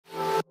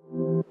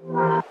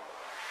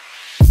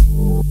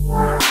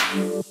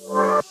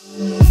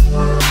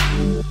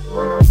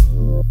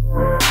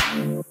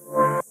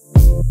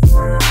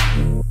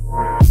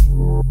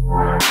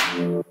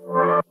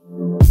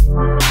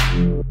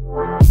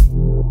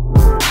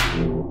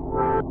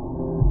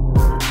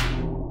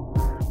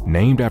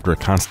Named after a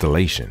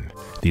constellation,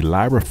 the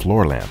Lyra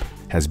floor lamp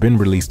has been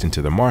released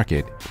into the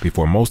market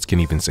before most can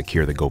even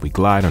secure the Govee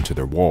Glide onto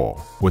their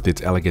wall. With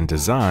its elegant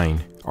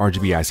design,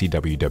 RGBIC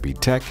WW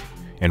tech,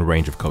 and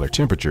range of color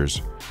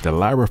temperatures, the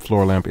Lyra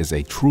floor lamp is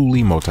a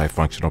truly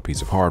multifunctional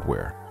piece of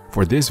hardware.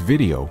 For this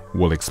video,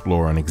 we'll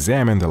explore and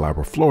examine the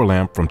Lyra floor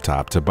lamp from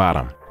top to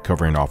bottom,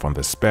 covering off on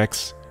the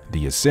specs,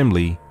 the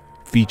assembly,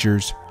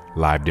 features,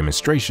 live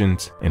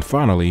demonstrations, and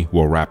finally,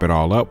 we'll wrap it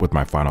all up with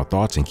my final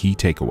thoughts and key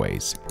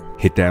takeaways.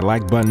 Hit that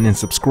like button and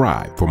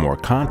subscribe for more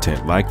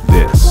content like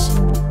this.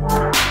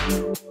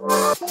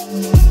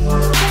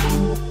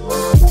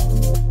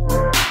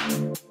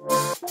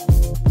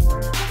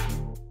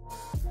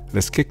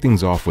 Let's kick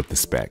things off with the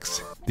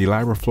specs. The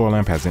Lyra floor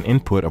lamp has an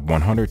input of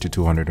 100 to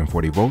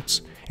 240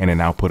 volts and an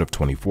output of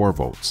 24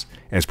 volts.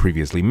 As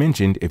previously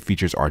mentioned, it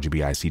features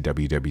RGBIC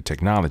WW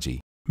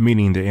technology,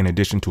 meaning that in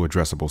addition to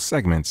addressable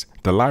segments,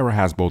 the Lyra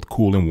has both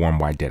cool and warm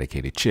white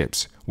dedicated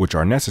chips, which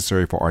are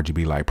necessary for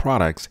RGB light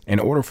products in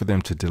order for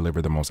them to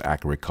deliver the most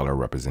accurate color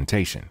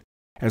representation.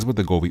 As with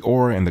the Govee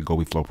Aura and the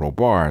Govee Flow Pro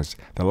bars,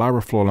 the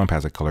Lyra floor lamp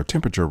has a color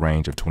temperature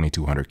range of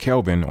 2200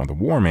 Kelvin on the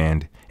warm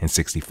end and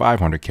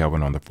 6500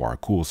 Kelvin on the far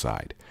cool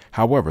side.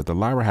 However, the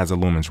Lyra has a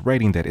lumens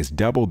rating that is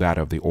double that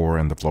of the Aura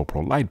and the Flow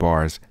Pro light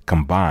bars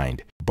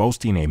combined,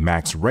 boasting a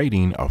max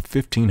rating of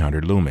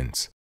 1500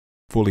 lumens.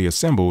 Fully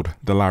assembled,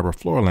 the Lyra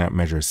floor lamp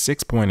measures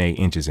 6.8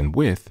 inches in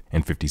width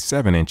and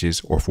 57 inches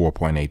or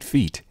 4.8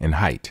 feet in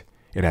height.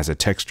 It has a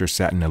textured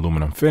satin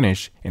aluminum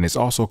finish and is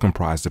also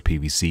comprised of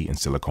PVC and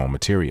silicone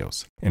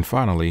materials. And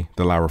finally,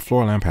 the Lyra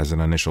floor lamp has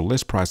an initial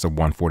list price of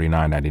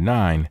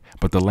 $149.99,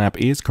 but the lamp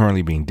is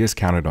currently being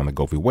discounted on the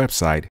Govee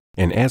website.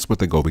 And as with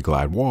the Govee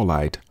Glide wall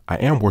light, I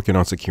am working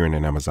on securing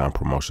an Amazon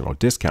promotional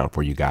discount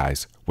for you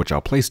guys, which I'll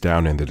place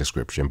down in the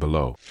description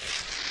below.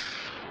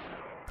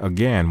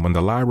 Again, when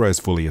the Lyra is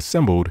fully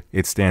assembled,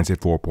 it stands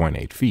at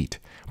 4.8 feet,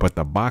 but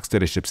the box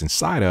that it ships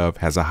inside of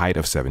has a height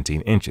of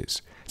 17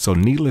 inches. So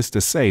needless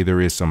to say,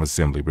 there is some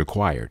assembly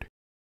required.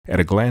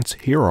 At a glance,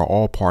 here are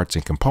all parts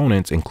and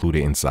components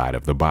included inside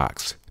of the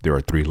box. There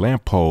are 3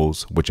 lamp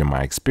poles, which in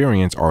my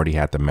experience already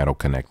had the metal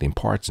connecting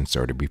parts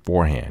inserted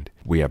beforehand.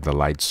 We have the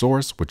light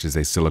source, which is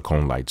a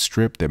silicone light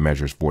strip that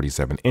measures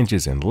 47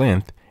 inches in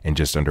length and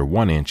just under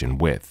 1 inch in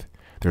width.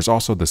 There's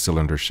also the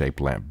cylinder-shaped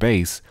lamp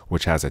base,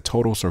 which has a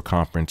total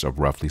circumference of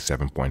roughly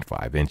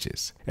 7.5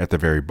 inches. At the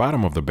very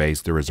bottom of the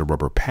base, there is a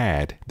rubber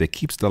pad that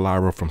keeps the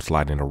Lyra from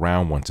sliding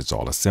around once it's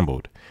all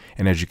assembled.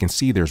 And as you can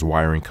see, there's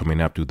wiring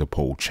coming up through the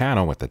pole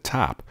channel at the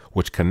top,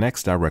 which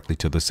connects directly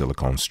to the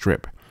silicone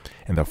strip.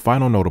 And the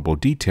final notable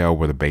detail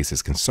where the base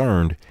is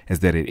concerned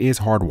is that it is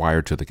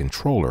hardwired to the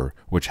controller,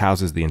 which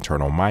houses the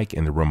internal mic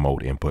and the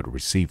remote input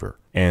receiver.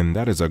 And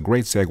that is a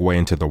great segue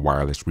into the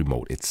wireless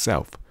remote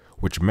itself,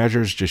 which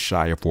measures just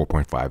shy of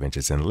 4.5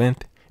 inches in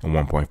length and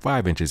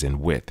 1.5 inches in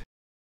width.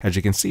 As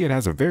you can see, it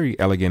has a very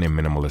elegant and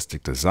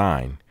minimalistic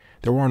design.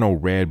 There are no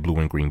red, blue,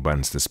 and green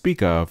buttons to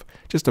speak of,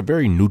 just a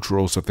very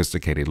neutral,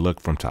 sophisticated look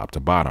from top to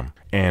bottom.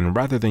 And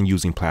rather than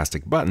using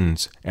plastic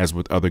buttons, as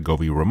with other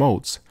Govee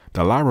remotes,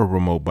 the Lyra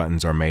remote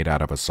buttons are made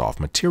out of a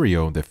soft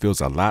material that feels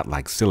a lot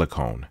like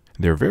silicone.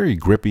 They're very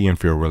grippy and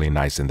feel really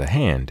nice in the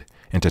hand.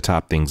 And to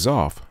top things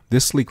off,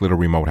 this sleek little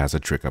remote has a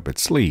trick up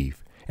its sleeve.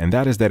 And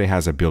that is that it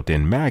has a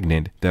built-in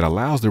magnet that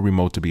allows the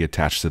remote to be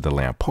attached to the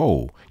lamp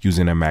pole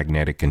using a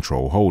magnetic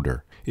control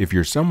holder. If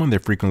you're someone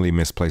that frequently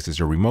misplaces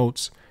your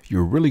remotes,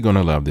 you're really going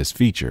to love this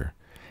feature.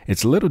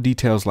 It's little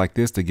details like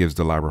this that gives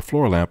the Lyra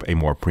floor lamp a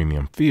more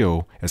premium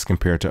feel as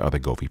compared to other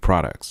Govee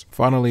products.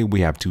 Finally,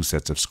 we have 2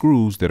 sets of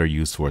screws that are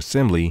used for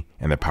assembly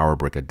and the power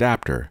brick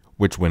adapter,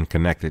 which when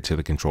connected to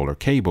the controller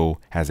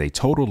cable has a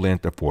total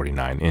length of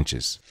 49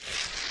 inches.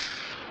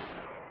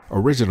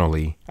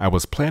 Originally, I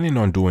was planning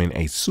on doing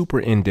a super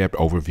in-depth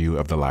overview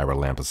of the Lyra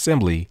lamp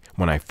assembly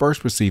when I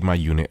first received my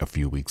unit a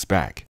few weeks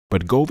back,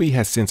 but Govee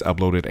has since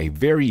uploaded a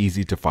very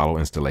easy to follow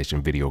installation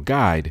video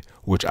guide,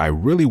 which I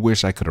really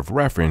wish I could have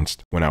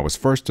referenced when I was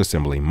first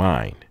assembling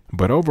mine.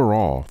 But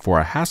overall, for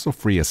a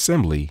hassle-free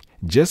assembly,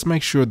 just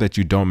make sure that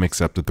you don't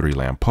mix up the 3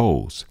 lamp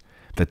poles.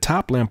 The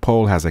top lamp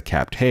pole has a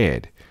capped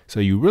head, so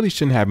you really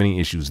shouldn't have any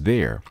issues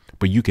there,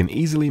 but you can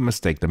easily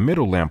mistake the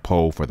middle lamp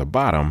pole for the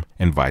bottom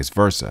and vice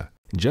versa.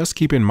 Just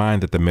keep in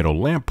mind that the middle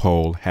lamp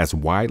pole has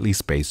widely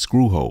spaced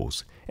screw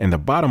holes, and the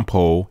bottom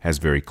pole has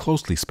very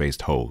closely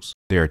spaced holes.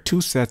 There are 2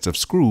 sets of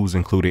screws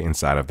included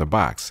inside of the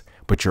box,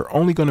 but you're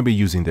only going to be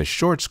using the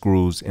short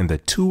screws in the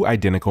 2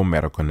 identical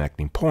metal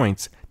connecting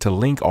points to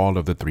link all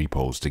of the 3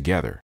 poles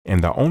together.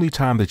 And the only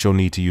time that you'll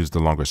need to use the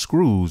longer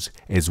screws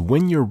is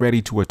when you're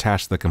ready to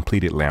attach the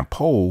completed lamp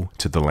pole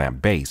to the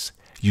lamp base,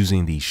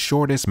 using the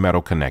shortest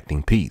metal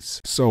connecting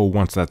piece. So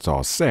once that's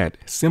all set,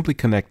 simply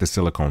connect the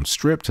silicone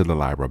strip to the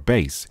Lyra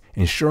base,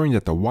 ensuring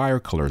that the wire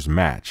colors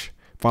match,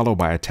 followed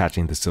by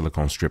attaching the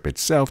silicone strip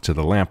itself to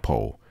the lamp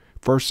pole,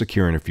 first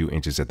securing a few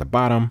inches at the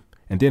bottom,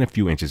 and then a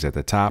few inches at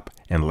the top,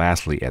 and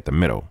lastly at the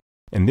middle.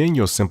 And then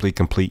you'll simply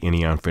complete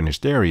any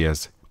unfinished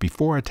areas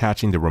before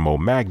attaching the remote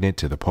magnet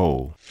to the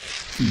pole.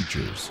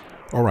 Features.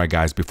 Alright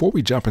guys, before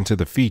we jump into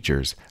the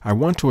features, I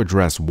want to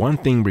address one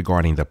thing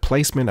regarding the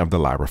placement of the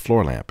Lyra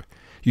floor lamp.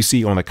 You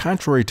see, on the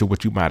contrary to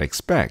what you might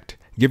expect,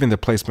 given the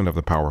placement of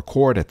the power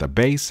cord at the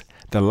base,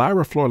 the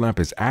Lyra floor lamp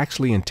is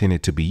actually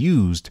intended to be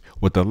used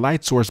with the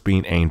light source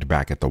being aimed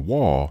back at the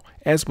wall,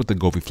 as with the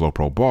Govee Flow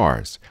Pro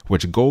bars,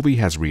 which Govee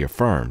has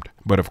reaffirmed.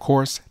 But of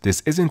course,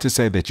 this isn't to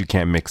say that you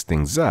can't mix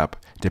things up,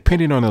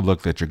 depending on the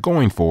look that you're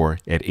going for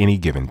at any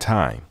given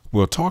time.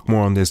 We'll talk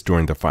more on this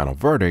during the final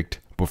verdict,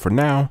 but for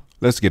now,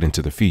 let's get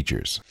into the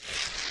features.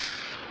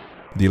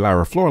 The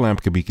Lyra floor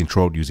lamp can be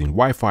controlled using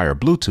Wi-Fi or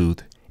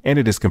Bluetooth, and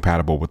it is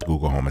compatible with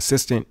Google Home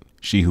Assistant,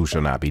 She Who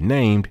Shall Not Be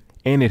Named,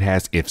 and it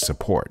has if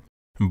support.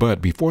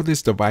 But before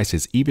this device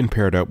is even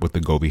paired up with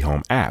the Govee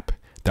Home app,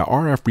 the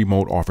RF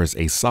remote offers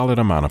a solid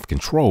amount of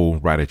control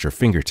right at your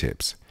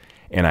fingertips.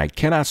 And I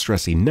cannot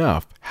stress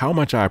enough how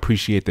much I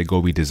appreciate that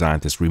Govee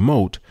designed this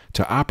remote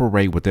to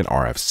operate with an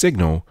RF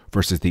signal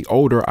versus the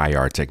older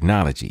IR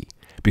technology,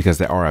 because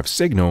the RF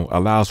signal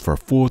allows for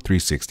full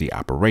 360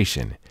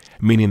 operation,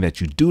 meaning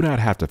that you do not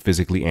have to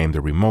physically aim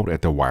the remote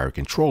at the wired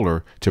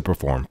controller to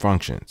perform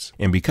functions.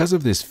 And because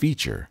of this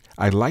feature,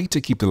 I like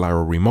to keep the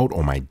Lyra remote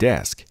on my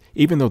desk,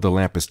 even though the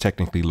lamp is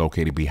technically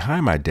located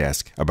behind my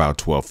desk about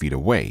 12 feet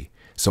away,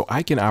 so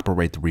I can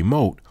operate the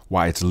remote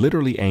while it's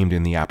literally aimed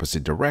in the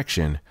opposite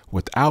direction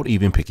without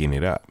even picking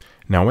it up.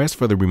 Now, as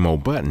for the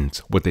remote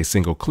buttons, with a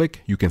single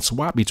click, you can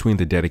swap between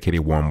the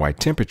dedicated warm white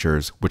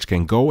temperatures, which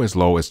can go as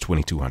low as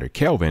 2200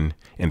 Kelvin,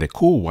 and the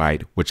cool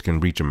white, which can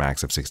reach a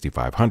max of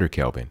 6500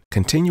 Kelvin.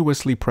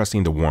 Continuously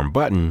pressing the warm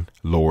button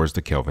lowers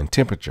the Kelvin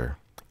temperature,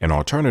 and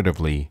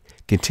alternatively,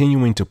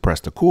 continuing to press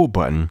the cool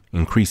button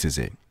increases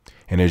it.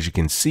 And as you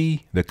can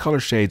see, the color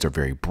shades are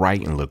very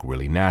bright and look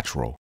really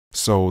natural.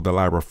 So the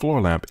Lyra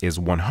floor lamp is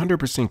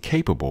 100%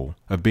 capable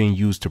of being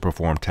used to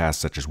perform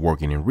tasks such as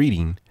working and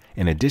reading,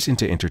 in addition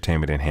to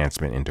entertainment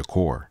enhancement and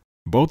decor.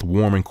 Both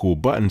warm and cool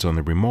buttons on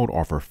the remote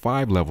offer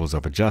 5 levels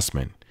of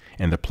adjustment,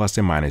 and the plus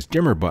and minus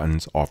dimmer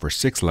buttons offer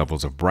 6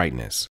 levels of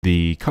brightness.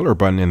 The color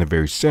button in the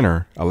very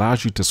center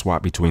allows you to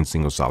swap between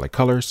single solid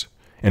colors,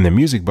 and the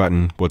music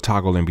button will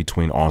toggle in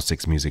between all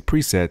 6 music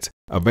presets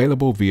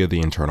available via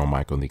the internal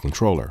mic on the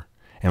controller.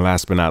 And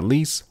last but not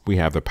least, we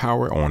have the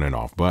power on and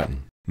off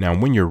button. Now,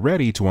 when you're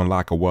ready to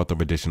unlock a wealth of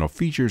additional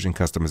features and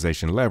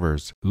customization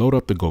levers, load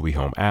up the Govee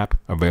Home app,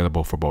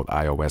 available for both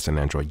iOS and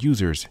Android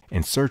users,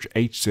 and search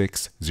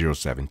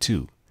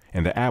H6072,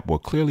 and the app will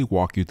clearly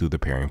walk you through the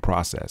pairing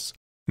process.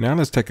 Now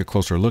let's take a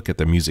closer look at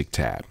the Music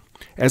tab.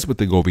 As with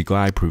the Govee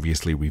Glide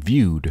previously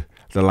reviewed,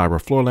 the Lyra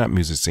floor lamp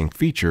music sync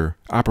feature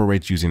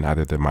operates using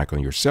either the mic on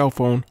your cell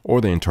phone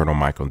or the internal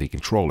mic on the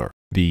controller.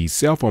 The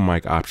cell phone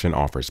mic option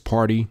offers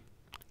party,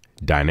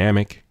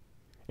 dynamic,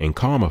 and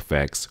calm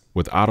effects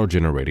with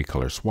auto-generated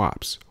color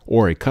swaps,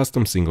 or a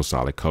custom single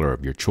solid color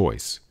of your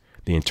choice.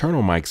 The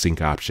internal mic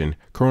sync option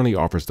currently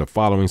offers the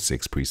following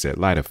 6 preset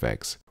light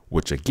effects,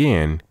 which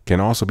again can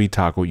also be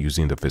toggled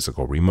using the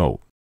physical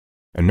remote: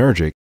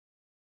 energetic,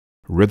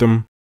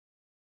 rhythm,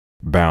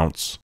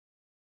 bounce,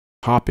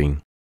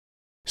 hopping,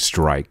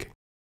 strike,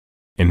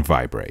 and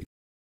vibrate.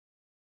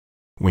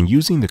 When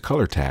using the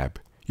color tab,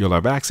 you'll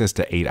have access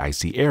to 8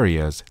 IC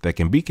areas that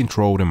can be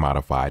controlled and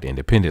modified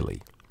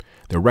independently.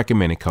 The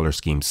recommended color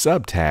scheme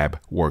sub-tab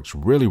works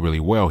really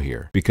well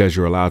here because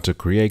you're allowed to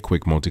create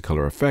quick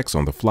multicolor effects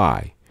on the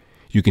fly.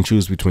 You can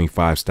choose between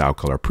 5 style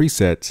color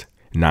presets,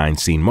 9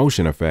 scene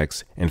motion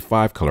effects, and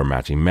 5 color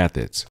matching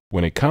methods.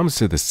 When it comes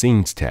to the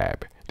scenes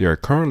tab, there are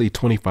currently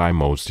 25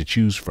 modes to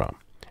choose from,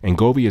 and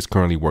Govee is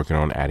currently working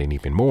on adding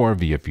even more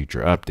via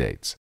future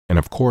updates. And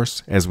of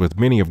course, as with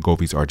many of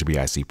Govee's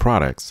RGBIC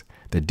products,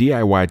 the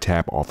DIY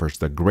tab offers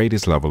the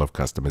greatest level of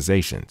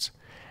customizations.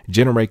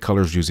 Generate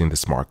colors using the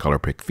Smart Color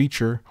Pick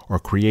feature, or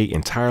create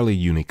entirely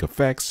unique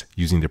effects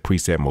using the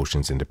preset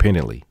motions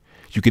independently.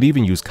 You could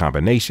even use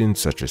combinations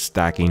such as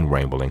stacking,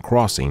 rainbow, and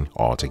crossing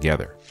all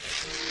together.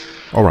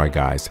 Alright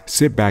guys,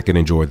 sit back and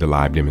enjoy the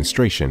live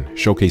demonstration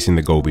showcasing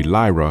the Govee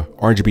Lyra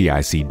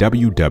RGBIC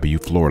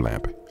WW floor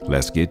lamp.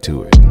 Let's get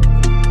to it.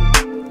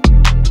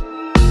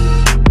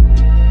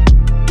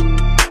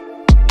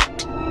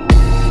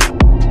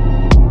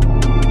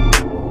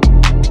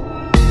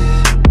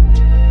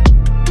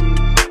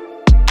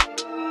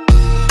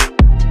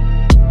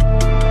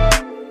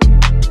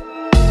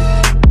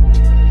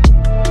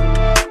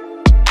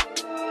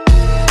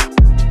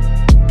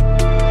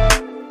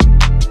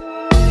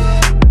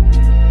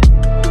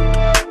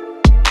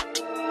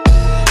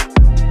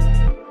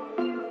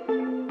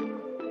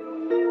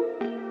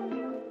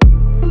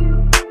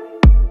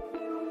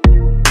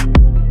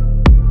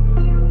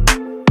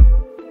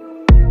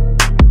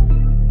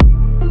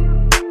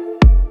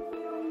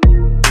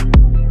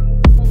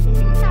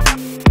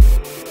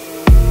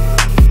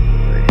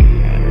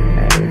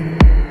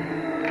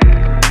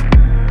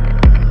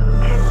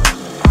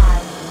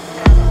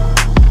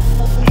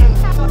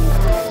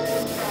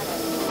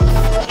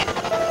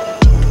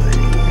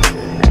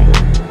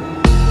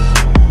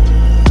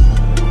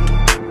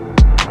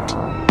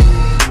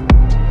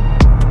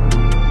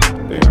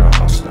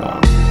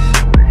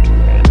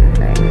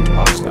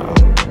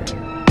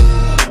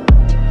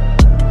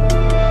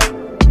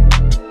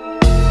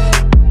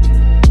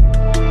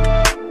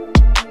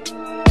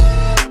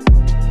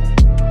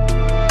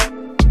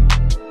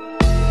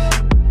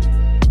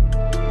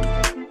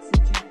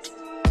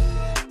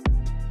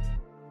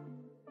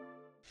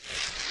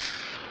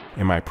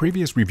 In my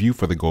previous review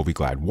for the Govee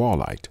Glide wall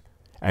light,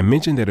 I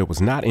mentioned that it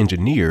was not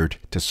engineered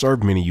to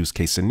serve many use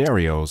case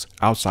scenarios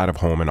outside of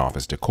home and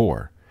office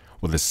decor.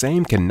 Well, the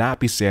same cannot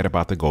be said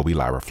about the Govee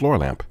Lyra floor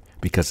lamp,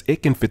 because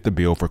it can fit the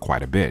bill for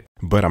quite a bit.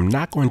 But I'm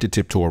not going to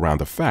tiptoe around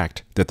the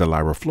fact that the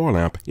Lyra floor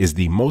lamp is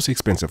the most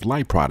expensive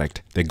light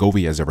product that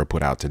Govee has ever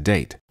put out to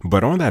date.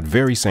 But on that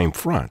very same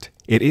front,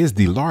 it is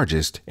the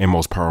largest and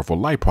most powerful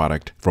light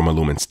product from a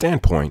lumen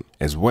standpoint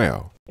as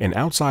well. And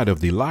outside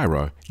of the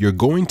Lyra, you're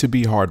going to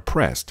be hard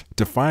pressed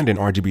to find an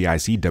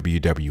RGBIC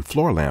WW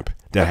floor lamp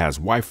that has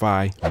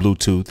Wi-Fi,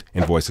 Bluetooth,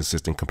 and voice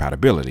assistant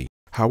compatibility.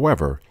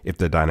 However, if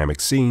the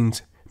dynamic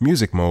scenes,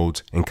 music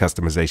modes, and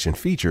customization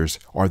features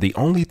are the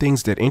only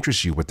things that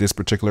interest you with this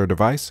particular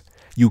device,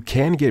 you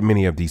can get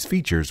many of these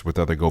features with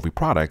other Govee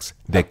products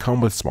that come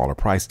with smaller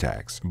price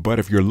tags. But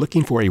if you're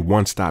looking for a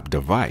one-stop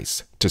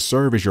device to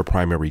serve as your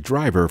primary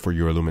driver for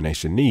your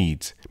illumination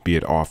needs, be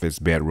it office,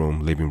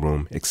 bedroom, living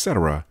room,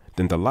 etc.,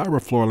 then the Lyra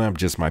floor lamp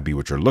just might be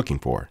what you're looking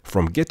for.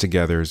 From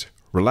get-togethers,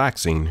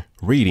 relaxing,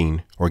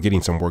 reading, or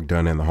getting some work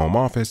done in the home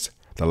office,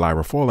 the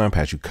Lyra floor lamp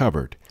has you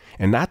covered.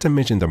 And not to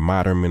mention the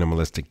modern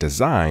minimalistic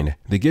design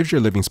that gives your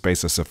living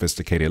space a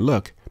sophisticated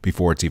look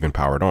before it's even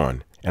powered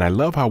on. And I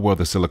love how well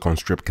the silicone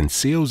strip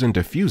conceals and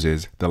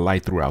diffuses the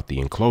light throughout the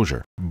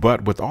enclosure.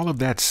 But with all of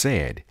that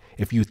said,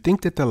 if you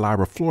think that the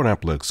Lyra floor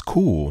lamp looks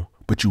cool,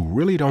 but you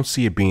really don't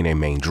see it being a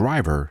main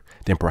driver,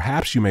 then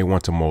perhaps you may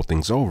want to mull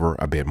things over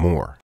a bit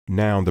more.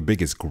 Now, the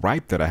biggest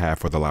gripe that I have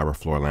for the Lyra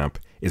floor lamp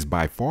is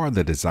by far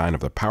the design of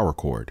the power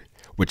cord,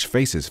 which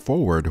faces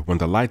forward when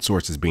the light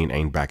source is being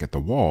aimed back at the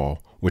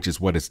wall, which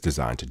is what it's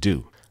designed to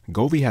do.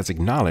 Govee has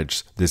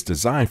acknowledged this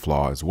design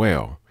flaw as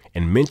well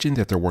and mentioned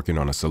that they're working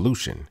on a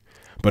solution.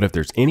 But if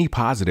there's any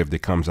positive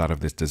that comes out of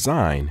this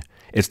design,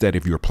 it's that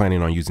if you're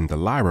planning on using the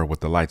Lyra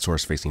with the light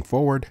source facing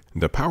forward,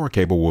 the power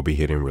cable will be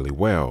hidden really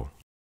well.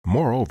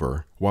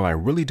 Moreover, while I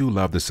really do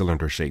love the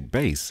cylinder-shaped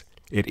base,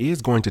 it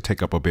is going to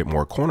take up a bit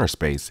more corner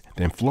space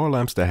than floor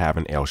lamps that have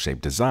an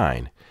L-shaped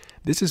design.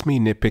 This is me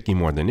nitpicking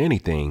more than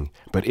anything,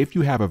 but if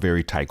you have a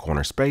very tight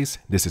corner space,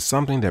 this is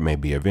something that may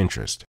be of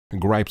interest.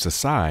 Gripes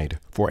aside,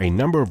 for a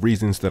number of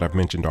reasons that I've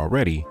mentioned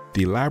already,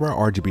 the Lyra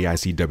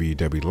RGBIC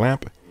WW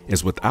lamp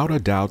is without a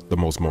doubt the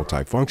most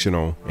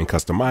multifunctional and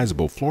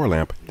customizable floor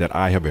lamp that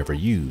I have ever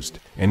used.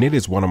 And it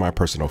is one of my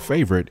personal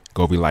favorite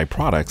Govee light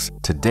products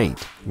to date,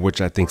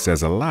 which I think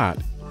says a lot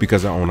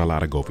because I own a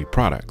lot of Govee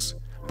products.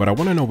 But I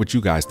want to know what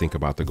you guys think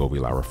about the Govee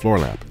Lyra floor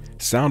lamp.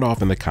 Sound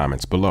off in the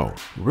comments below.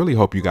 Really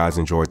hope you guys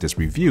enjoyed this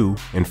review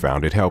and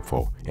found it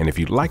helpful. And if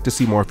you'd like to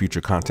see more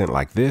future content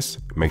like this,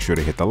 make sure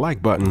to hit the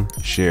like button,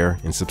 share,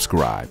 and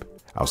subscribe.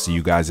 I'll see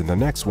you guys in the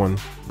next one,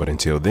 but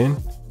until then,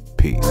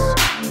 peace.